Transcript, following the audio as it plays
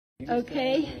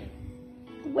Okay.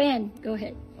 When? Go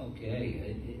ahead.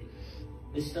 Okay.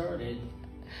 It started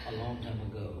a long time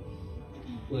ago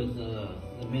with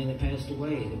the man that passed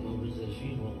away that was at his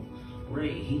funeral,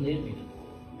 Ray. He led me to the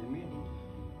Lord.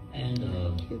 And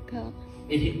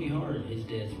it hit me hard. His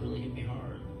death really hit me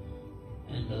hard.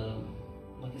 And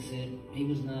like I said, he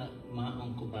was not my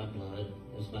uncle by blood.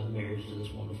 It was by marriage to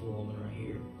this wonderful woman right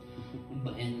here.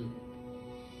 And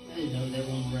you know that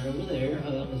one right over there,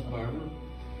 Miss Barbara.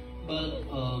 But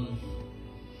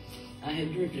I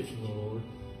had drifted from the Lord,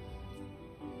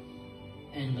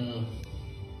 and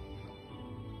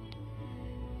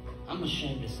I'm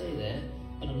ashamed to say that,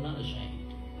 but I'm not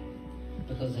ashamed,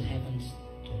 because it happens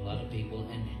to a lot of people,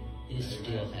 and it is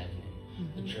still happening.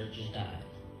 The church has died,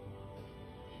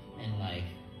 and like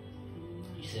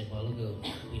you said a while ago,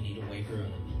 we need to wake her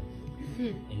up.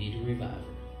 We need to revive her.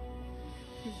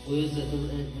 We was at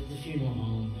the funeral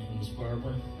home, and Miss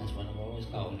Barbara, that's what I've always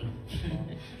called her.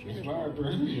 Miss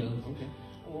Barbara, you know,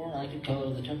 or I could call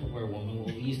her the Tupperware woman, what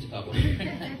we used to call her.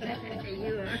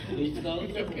 We used to call her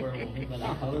the Tupperware woman, but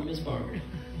I call her Miss Barbara.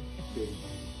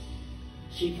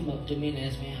 She come up to me and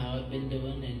asked me how I'd been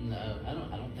doing, and I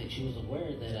don't think she was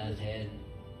aware that I'd had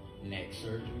neck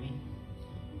surgery,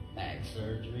 back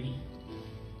surgery.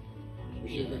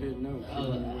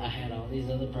 I had all these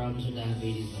other problems with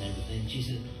diabetes and everything. She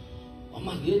said, "Oh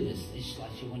my goodness!" It's like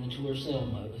she went into her cell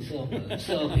page.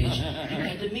 You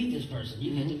got to meet this person.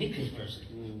 You got to meet this person.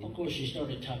 Of course, she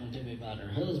started talking to me about her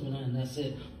husband, and I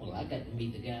said, "Well, I got to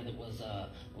meet the guy that was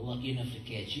lucky enough to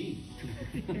catch you."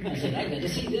 I said, "I got to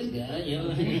see this guy. You know,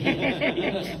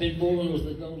 he must have been born with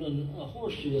the golden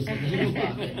horseshoes in his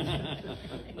pocket."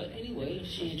 But anyway,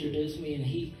 she introduced me, and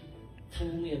he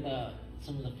told me about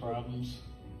some of the problems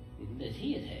that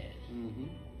he had had.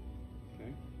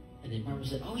 Okay. And then Barbara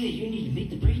said, "Oh yeah, you need to meet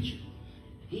the preacher.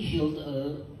 He healed,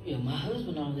 you know, my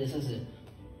husband on this." I said,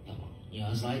 "Come on." You know, I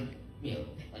was like, you know,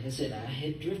 like I said, I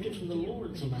had drifted from the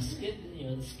Lord, so my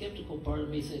the skeptical part of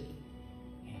me said,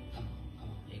 "Yeah, come on.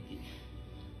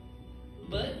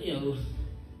 But, you know,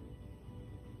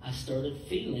 I started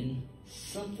feeling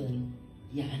something,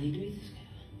 yeah, I need to meet this guy.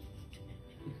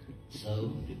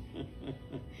 So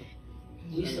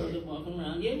we started walking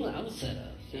around. Yeah, well, I was set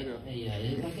up. Yeah,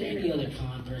 like any other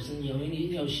con person, you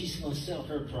know, she's gonna sell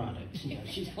her product. You know,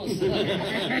 she's gonna sell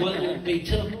it. Whether it be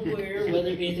Tupperware, whether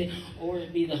it be anything, or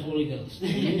it be the Holy Ghost,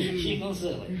 she's gonna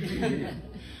sell it.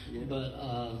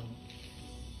 But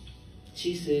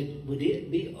she said, "Would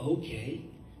it be okay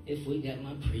if we got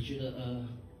my preacher to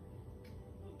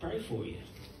pray for you?"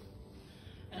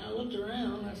 And I looked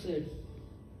around. And I said,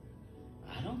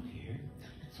 "I don't care."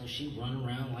 So she run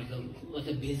around like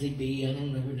a busy bee. I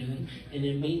don't know what we're doing. And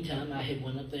in the meantime, I had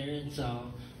went up there and saw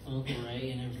Uncle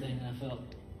Ray and everything, and I felt,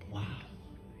 wow.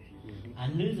 I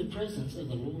knew the presence of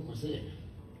the Lord was there.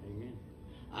 Amen.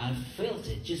 I felt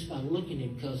it just by looking at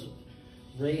him, because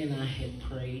Ray and I had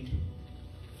prayed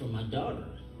for my daughter.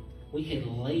 We had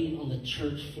laid on the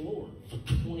church floor for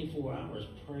 24 hours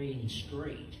praying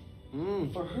straight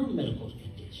for her medical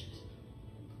conditions.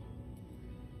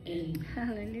 And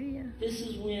hallelujah. This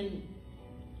is when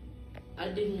I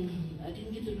didn't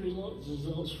get the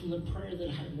results from the prayer that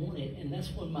I wanted, and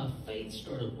that's when my faith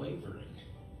started wavering.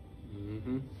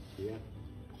 Yeah.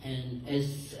 And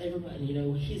as everybody, you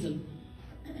know,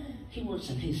 he works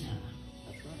in his time.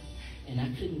 That's right. And I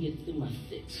couldn't get through my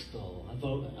thick skull.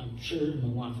 I'm sure my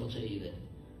wife will tell you that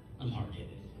I'm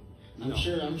hard-headed. I'm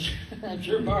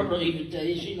sure Barbara even tell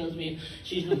you. She knows me.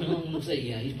 She's known me long enough to say,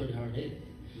 "Yeah, he's pretty hard-headed."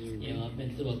 You know, I've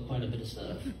been through quite a bit of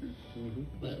stuff.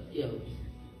 But, you know,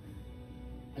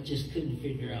 I just couldn't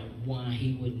figure out why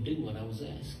he wouldn't do what I was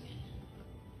asking.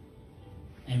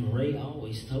 And Ray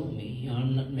always told me, you know,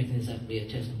 I'm not making this out to be a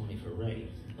testimony for Ray,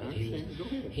 but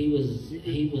he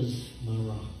was my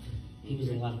rock. He was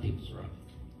a lot of people's rock.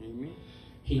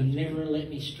 He never let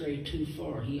me stray too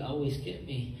far. He always kept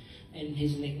me, and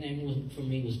his nickname for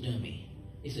me was Dummy.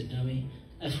 He said, "Dummy."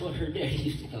 That's what her daddy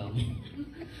used to call me.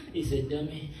 He said,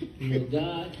 "Dummy, you know,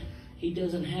 God, He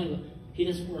doesn't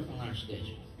work on our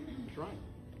schedule. That's right.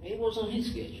 He works on His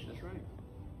schedule." That's right.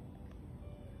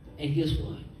 And guess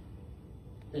what?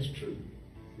 That's true.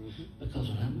 Because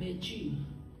when I met you,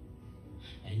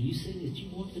 and you said that you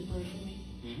wanted to pray for me,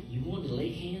 you wanted to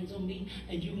lay hands on me,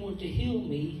 and you wanted to heal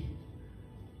me,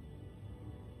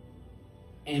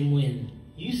 and when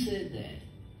you said that,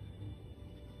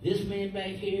 this man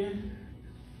back here,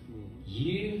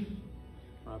 you,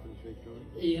 Prophet Victoria.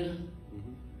 yeah,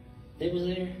 they was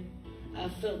there. I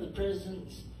felt the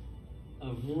presence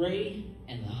of Ray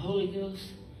and the Holy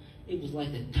Ghost. It was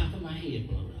like the top of my head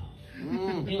blew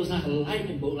off. It was like a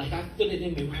lightning bolt, like I feel it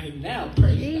in me right now.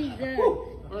 Praise God.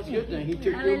 Well, that's a good thing. He took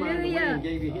your mind away and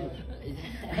gave you his.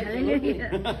 Absolutely.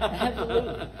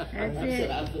 Absolutely. That's Like I it. said,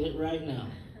 I feel it right now.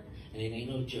 And it ain't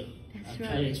no joke. That's I'm trying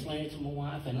right. to explain it to my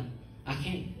wife, and I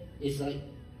can't. It's like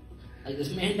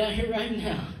this man down here right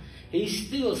now. He's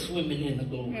still swimming in the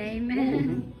glory.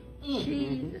 Amen. Mm.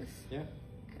 Jesus. Yeah.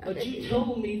 But you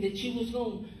told me that you was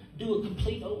going to do a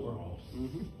complete overhaul.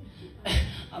 Mm-hmm.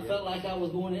 I felt like I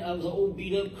was an old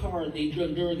beat up car that they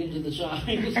drug into the shop.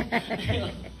 And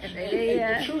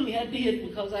truly I did,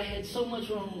 because I had so much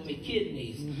wrong with my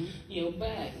kidneys,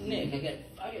 back, neck.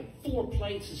 I got 4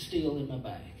 plates of steel in my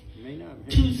back. May not.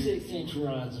 2 6-inch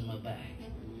rods in my back.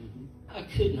 I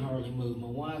couldn't hardly move. My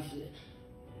wife,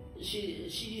 she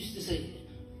used to say,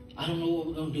 I don't know what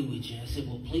we're going to do with you. I said,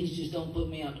 well, please just don't put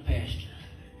me out to pasture.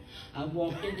 I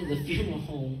walked into the funeral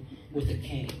home with a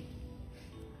cane.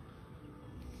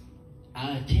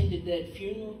 I attended that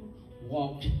funeral,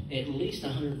 walked at least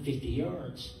 150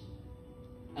 yards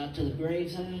out to the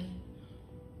graveside,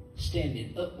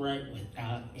 standing upright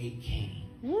without a cane.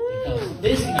 Because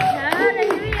this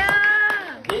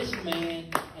man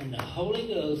and the Holy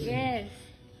Ghost, Yes.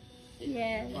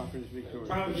 Yes. Prophetess Victoria.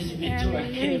 Prophetess Victoria,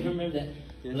 I can't even remember that,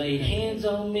 laid hands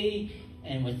on me,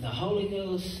 and with the Holy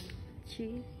Ghost,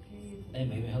 Jesus. they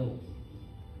made me whole.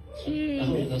 The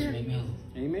Holy Ghost made me whole.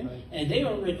 Amen. And they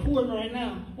are recording right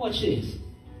now. Watch this.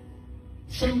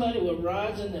 Somebody with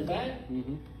rods in their back,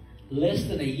 Mm-hmm. less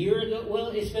than a year ago. Well,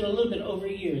 it's been a little bit over a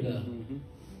year ago. Mm-hmm.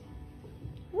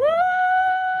 Woo!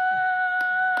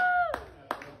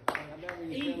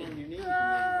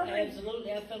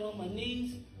 Absolutely, I fell on my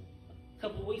knees a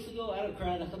couple of weeks ago. I'd have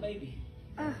cried like a baby.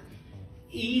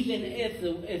 Even if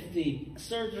the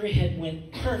surgery had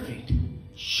went perfect,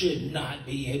 should not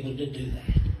be able to do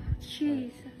that.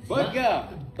 Jesus. But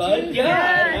God. But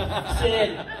God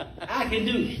said, I can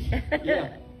do it.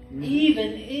 Yeah.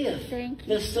 Even if Thank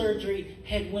the surgery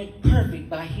had went perfect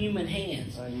by human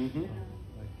hands, Mm-hmm.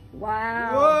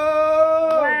 Wow.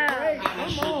 Whoa! Wow. Hey, I come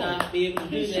should on. not be able to You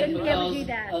do that shouldn't be able to do because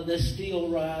that. of the steel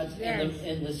rods Yes.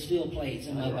 and the steel plates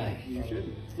in my back. You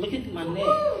shouldn't. Look at my neck.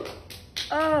 Oh,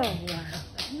 wow.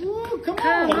 Woo, come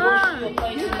Come on. on. Steel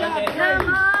plates in my back.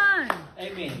 Come on.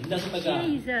 Amen. Nothing but God.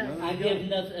 Jesus. I give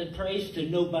nothing praise to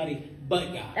nobody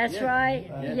but God. That's Yeah. right.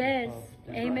 Yeah. Yes.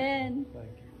 That's Amen.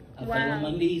 I fell on Wow.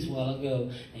 my knees a while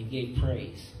ago and gave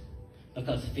praise.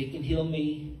 Because if He can heal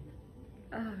me,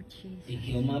 Oh, He Jesus. can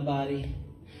heal my body,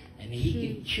 and He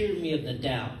can cure me of the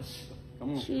doubts.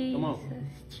 Come on. Jesus. Come on.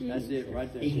 That's Jesus. it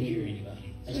right there. He can cure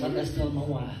anybody. That's like I was telling my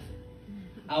wife.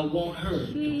 I want her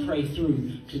to pray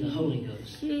through to the Holy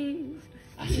Ghost. Jesus.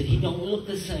 I said, He don't look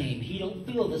the same. He don't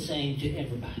feel the same to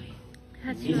everybody.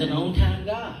 That's He's right. an on-time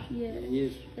God. Yes. He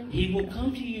is. Thank He you, will God.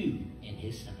 come to you in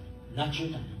His time. Not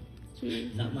your time.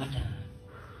 Jesus. Not my time.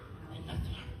 And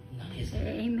not His time.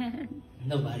 Amen.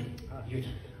 Nobody. Your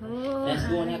time. Oh, That's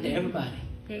going out to hallelujah. everybody.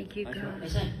 Thank you, God.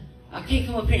 That's it. I can't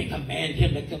come up here and command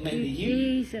Him to come into you.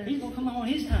 Jesus. He's gonna come on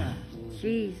His time.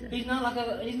 Jesus. He's not like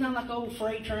an old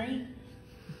freight train.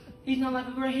 He's not like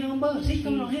a Greyhound bus. He's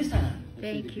coming on His time.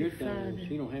 Thank the you, good thing is Father.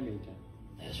 He don't have any time.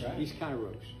 That's right. He's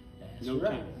Kairos. That's No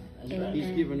right. time. That's right. He's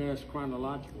Amen. given us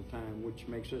chronological time, which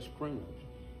makes us chronos.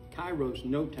 Kairos,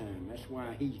 no time. That's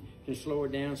why He can slow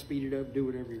it down, speed it up, do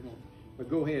whatever He wants. But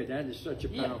go ahead. That is such a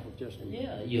Yeah. powerful testimony.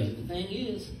 Yeah. The thing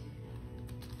is,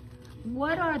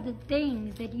 What are the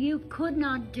things that you could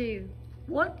not do?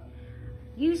 What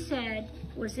you said,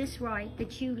 was this right,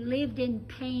 that you lived in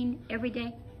pain every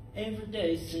day? every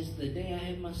day since the day I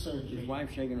had my His surgery, wife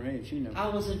shaking her head. She knows. I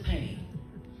was in pain.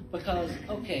 Because,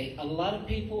 okay, a lot of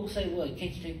people say, well,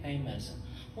 can't you take pain medicine?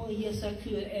 Well, yes, I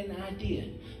could, and I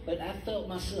did. But I felt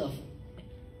myself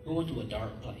going to a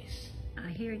dark place. I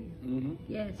hear you. Mm-hmm.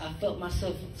 Yes. I felt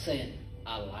myself saying,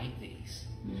 I like these.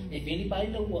 If anybody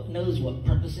knows what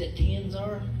Percocet 10s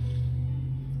are,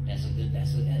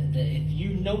 if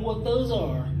you know what those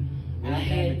are, Really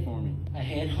have it for me. I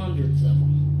had hundreds of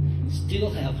them. Still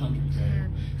have hundreds of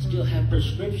them. Still have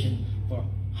prescription for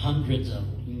hundreds of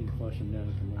them. You need to flush them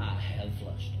down tomorrow. I have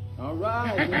flushed. All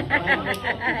right.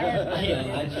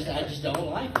 I just don't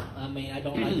like them. I mean, I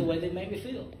don't like the way they make me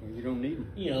feel. Well, you don't need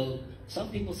them. You know, some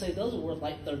people say those are worth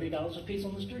like $30 a piece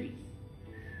on the street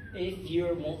if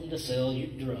you're wanting to sell your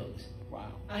drugs.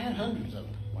 Wow. I had hundreds of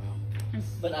them, Wow.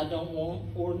 but I don't want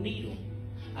or need them.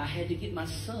 I had to get my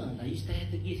son. I used to have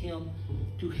to get him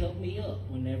to help me up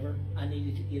whenever I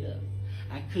needed to get up.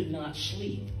 I could not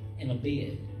sleep in a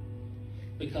bed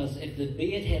because if the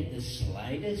bed had the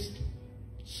slightest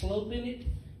slope in it,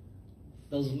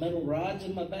 those metal rods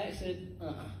in my back said,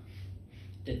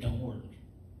 that don't work.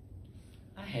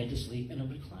 I had to sleep in a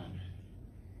recliner.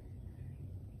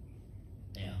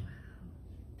 Yeah.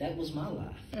 That was my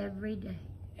life. Every day.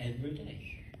 Every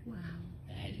day. Wow.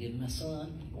 I had to give my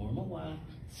son or my wife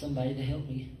somebody to help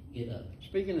me get up.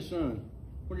 Speaking of son,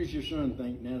 what does your son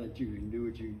think now that you can do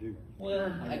what you do?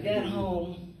 Well, I got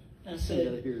home and I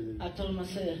said, I told him, I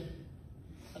said,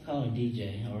 I call him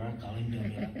DJ, or I call him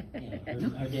Dummy.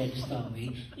 Her dad just called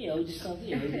me, just something,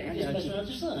 just messing around with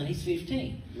your son. He's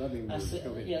 15. Love him. I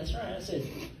said, yeah, that's right. I said,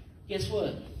 guess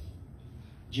what?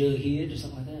 Jug hid or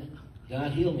something like that.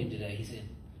 God healed me today. He said,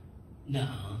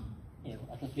 nuh-uh.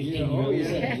 Like a 15-year-old.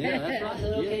 Yeah, that's right. I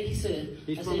said, okay. He said,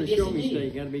 he's I from said, the yes, show me indeed.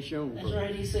 state. Got to be shown. That's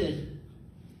right. He said,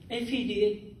 if he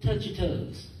did, touch your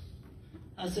toes.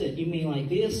 I said, you mean like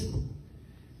this?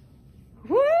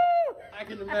 Woo! I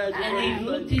can imagine. And he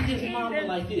looked at his mama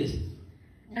like this.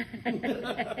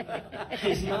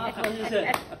 His mouth on his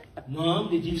head. Mom,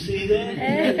 did you see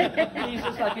that? He's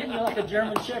just like, like a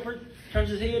German shepherd. Turns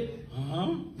his head.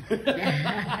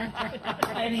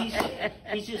 And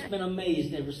he's just been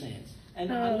amazed ever since.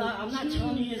 And I'm not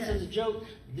telling you this as a joke.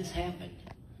 This happened.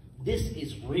 This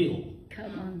is real.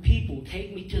 Come on. People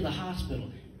take me to the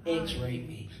hospital, x-ray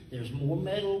me. There's more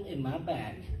metal in my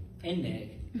back and neck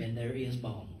than there is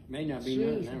bone. May not be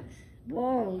none now.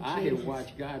 Whoa, I have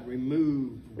watched God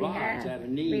remove rods out of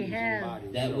knees and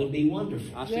bodies. That would be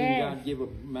wonderful. I've seen God give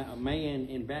a man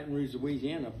in Baton Rouge,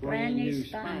 Louisiana, a brand new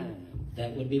spine.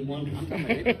 That would be wonderful.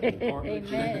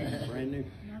 Amen. Brand new.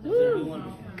 Woo.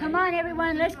 Come on,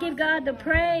 everyone. Let's give God the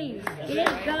praise. Give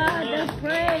God the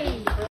praise.